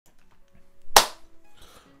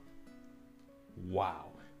Wow.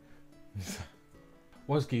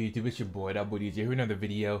 What's good, YouTube? It's your boy DatBoiDJ here with another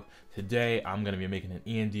video. Today I'm gonna be making an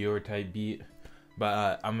IANN DIOR type beat,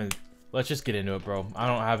 but let's just get into it, bro. I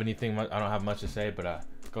don't have much to say, but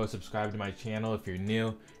go subscribe to my channel if you're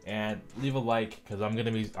new and leave a like, because I'm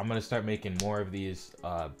gonna start making more of these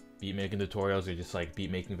beat making tutorials or just like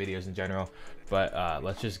beat making videos in general. But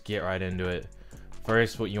let's just get right into it.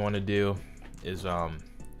 First, what you want to do is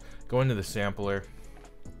go into the sampler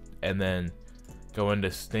and then go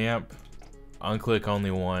into stamp, unclick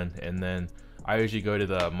only one, and then I usually go to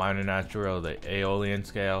the minor natural, the Aeolian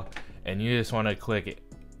scale, and you just want to click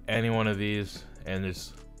any one of these and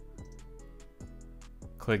just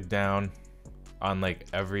click down on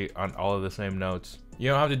on all of the same notes. You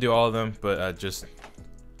don't have to do all of them, but just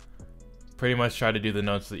pretty much try to do the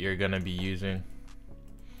notes that you're gonna be using.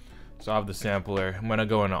 So I have the sampler. I'm gonna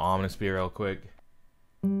go into Omnisphere real quick.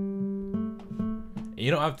 You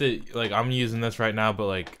don't have to, like, I'm using this right now, but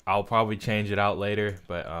like I'll probably change it out later.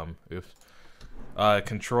 But oops.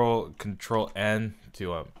 Control N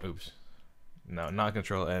to oops. No, not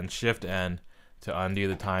Control N. Shift N to undo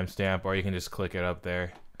the timestamp, or you can just click it up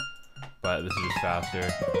there. But this is just faster.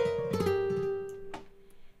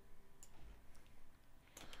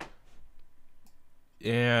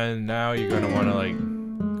 And now you're gonna want to like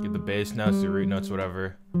get the bass notes, the root notes,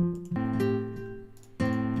 whatever.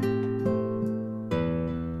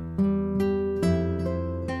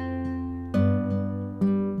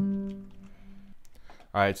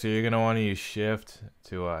 Alright, so you're gonna want to use shift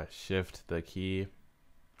to shift the key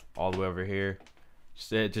all the way over here.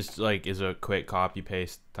 It just like is a quick copy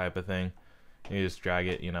paste type of thing. You just drag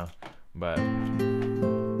it, you know. But yeah.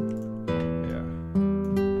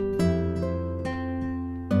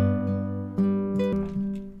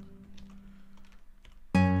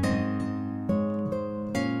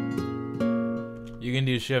 You can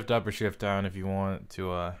do shift up or shift down if you want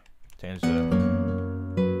to change the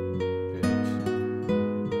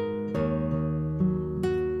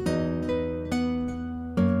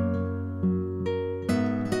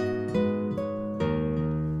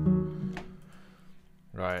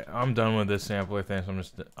Right, I'm done with this sampler thing, so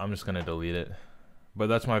I'm just gonna delete it. But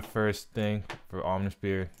that's my first thing for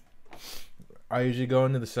Omnisphere. I usually go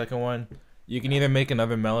into the second one. You can either make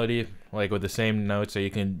another melody like with the same notes, or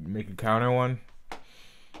you can make a counter one.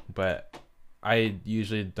 But I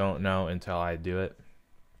usually don't know until I do it.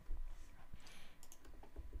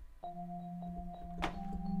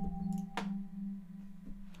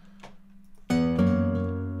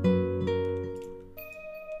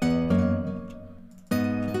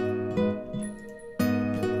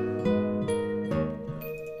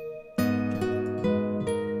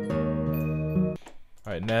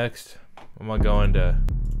 Alright, next I'm gonna go into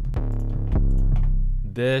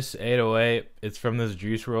this 808. It's from this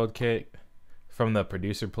Juice WRLD kit from the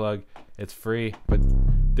producer plug. It's free, but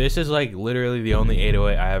this is like literally the only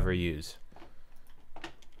 808 I ever use.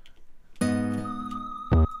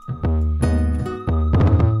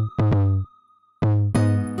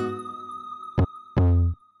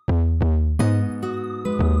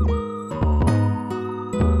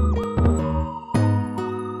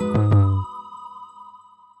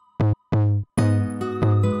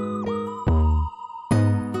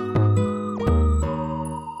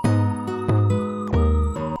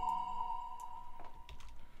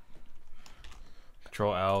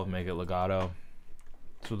 Control L, make it legato,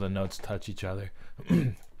 so the notes touch each other.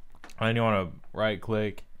 And then you want to right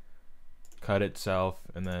click, cut itself,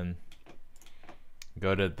 and then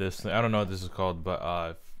go to this thing. I don't know what this is called,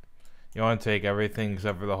 but you want to take everything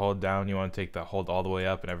except for the hold down. You want to take the hold all the way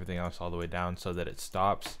up and everything else all the way down so that it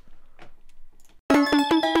stops.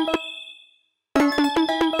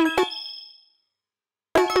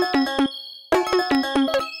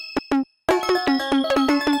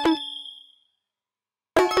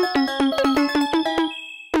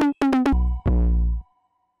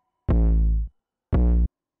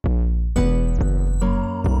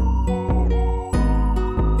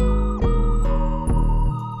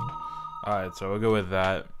 Alright, so we'll go with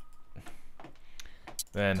that.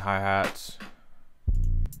 Then hi-hats.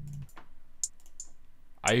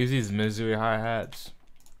 I use these Misery hi-hats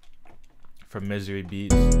from Misery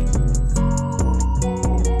Beats.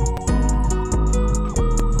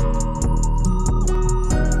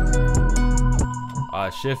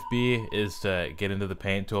 Shift B is to get into the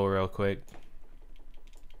paint tool real quick.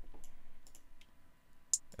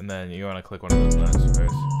 And then you want to click one of those notes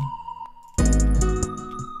first.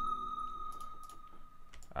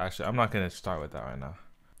 Actually, I'm not gonna start with that right now.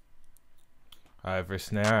 Alright, for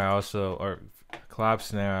snare, or clap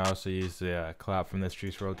snare, I also use the clap from this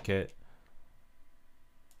Juice WRLD kit.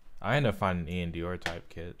 I ended up finding an IANN DIOR type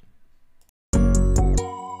kit.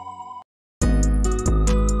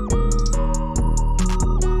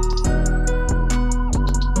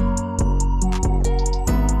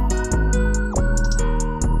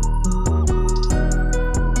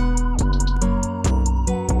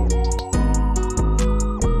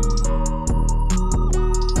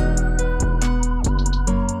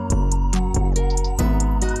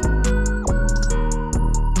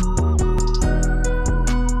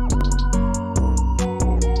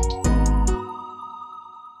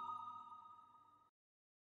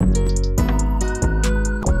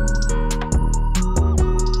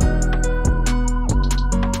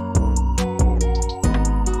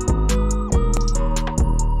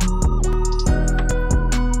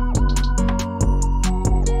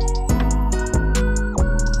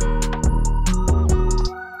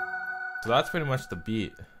 So that's pretty much the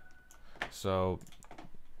beat. So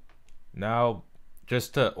now,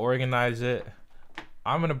 just to organize it,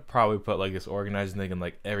 I'm gonna probably put like this organizing thing in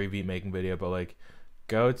like every beat making video, but like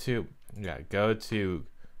go to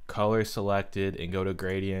color selected and go to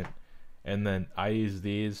gradient, and then I use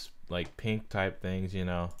these like pink type things, you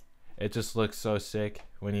know. It just looks so sick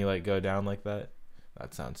when you like go down like that.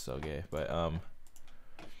 That sounds so gay, but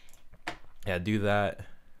yeah, do that.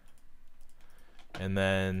 And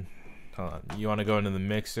then hold on, you want to go into the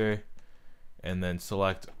mixer and then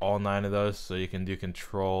select all 9 of those, so you can do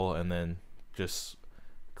control and then just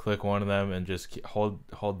click one of them and just hold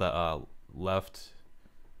the left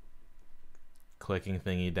clicking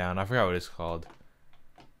thingy down. I forgot what it's called.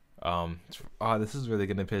 Oh, this is really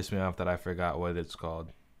gonna piss me off that I forgot what it's called.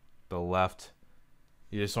 The left,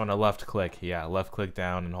 you just want to left click, yeah, left click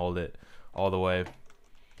down and hold it all the way.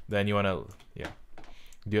 Then you want to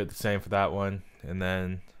do it the same for that one, and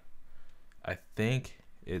then I think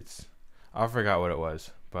it's, I forgot what it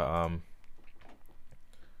was, but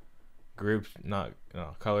group,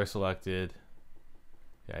 color selected,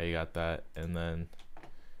 yeah, you got that. And then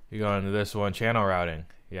you go into this one, channel routing,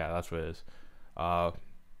 yeah, that's what it is.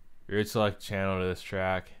 You would select channel to this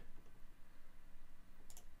track,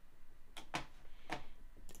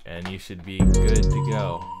 and you should be good to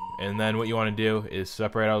go. And then what you want to do is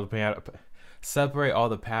separate all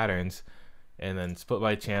the patterns, and then split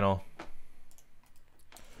by channel.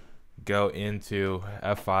 Go into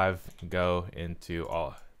F5, go into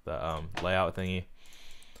all the layout thingy,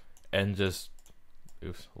 and just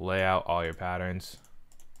lay out all your patterns.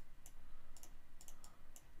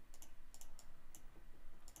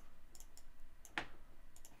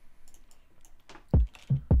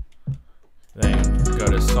 Then go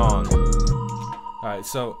to song. Alright,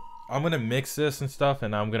 so I'm gonna mix this and stuff,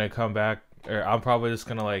 and I'm gonna come back, or I'm probably just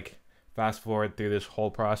gonna like fast forward through this whole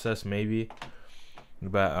process maybe.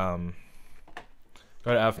 But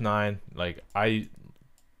go to F9. Like, I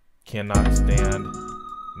cannot stand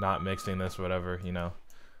not mixing this, whatever, you know.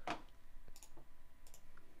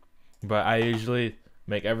 But I usually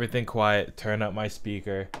make everything quiet, turn up my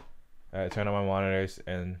speaker, turn on my monitors,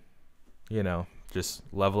 and you know, just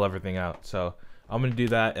level everything out. So I'm gonna do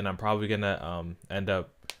that, and I'm probably gonna end up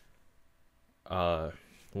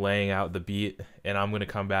laying out the beat, and I'm gonna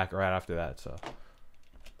come back right after that. So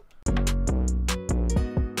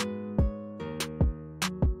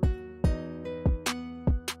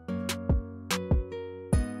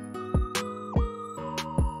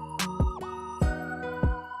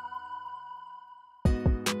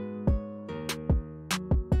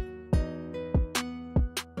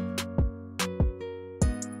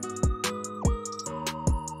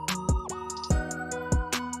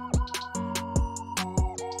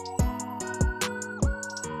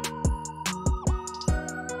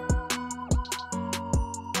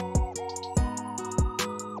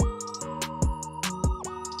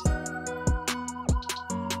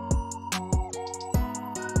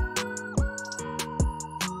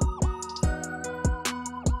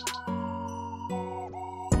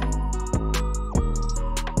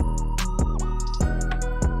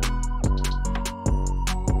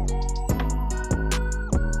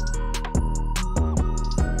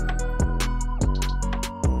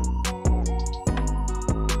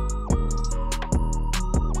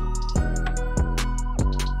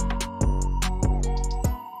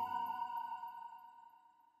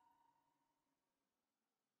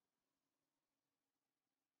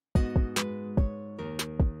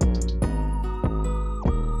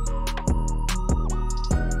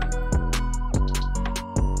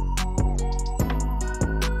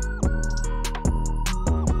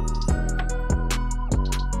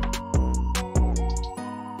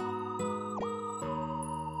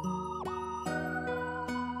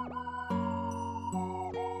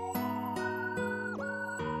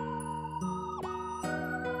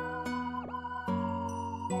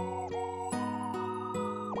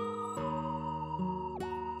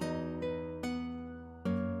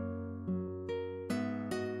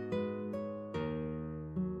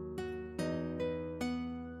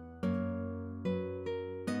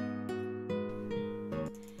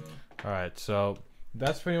Alright, so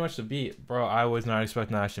that's pretty much the beat. Bro, I was not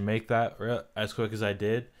expecting to actually make that as quick as I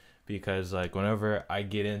did, because like whenever I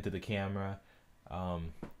get into the camera,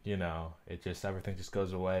 you know, everything just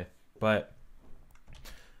goes away. But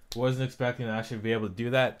wasn't expecting to actually be able to do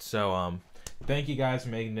that. So thank you guys for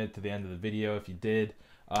making it to the end of the video. If you did,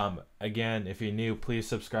 again, if you're new, please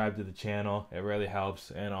subscribe to the channel. It really helps.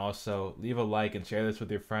 And also leave a like and share this with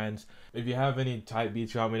your friends. If you have any type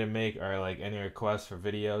beats you want me to make, or like any requests for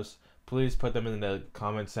videos, please put them in the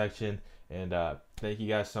comment section. And thank you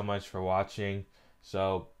guys so much for watching.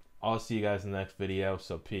 So I'll see you guys in the next video.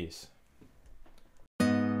 So peace.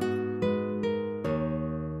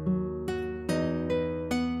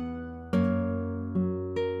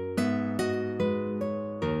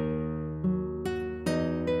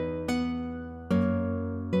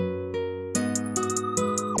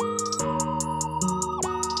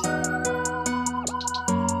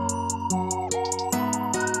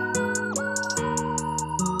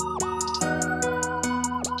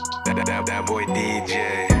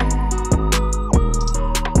 DatBoiDJ.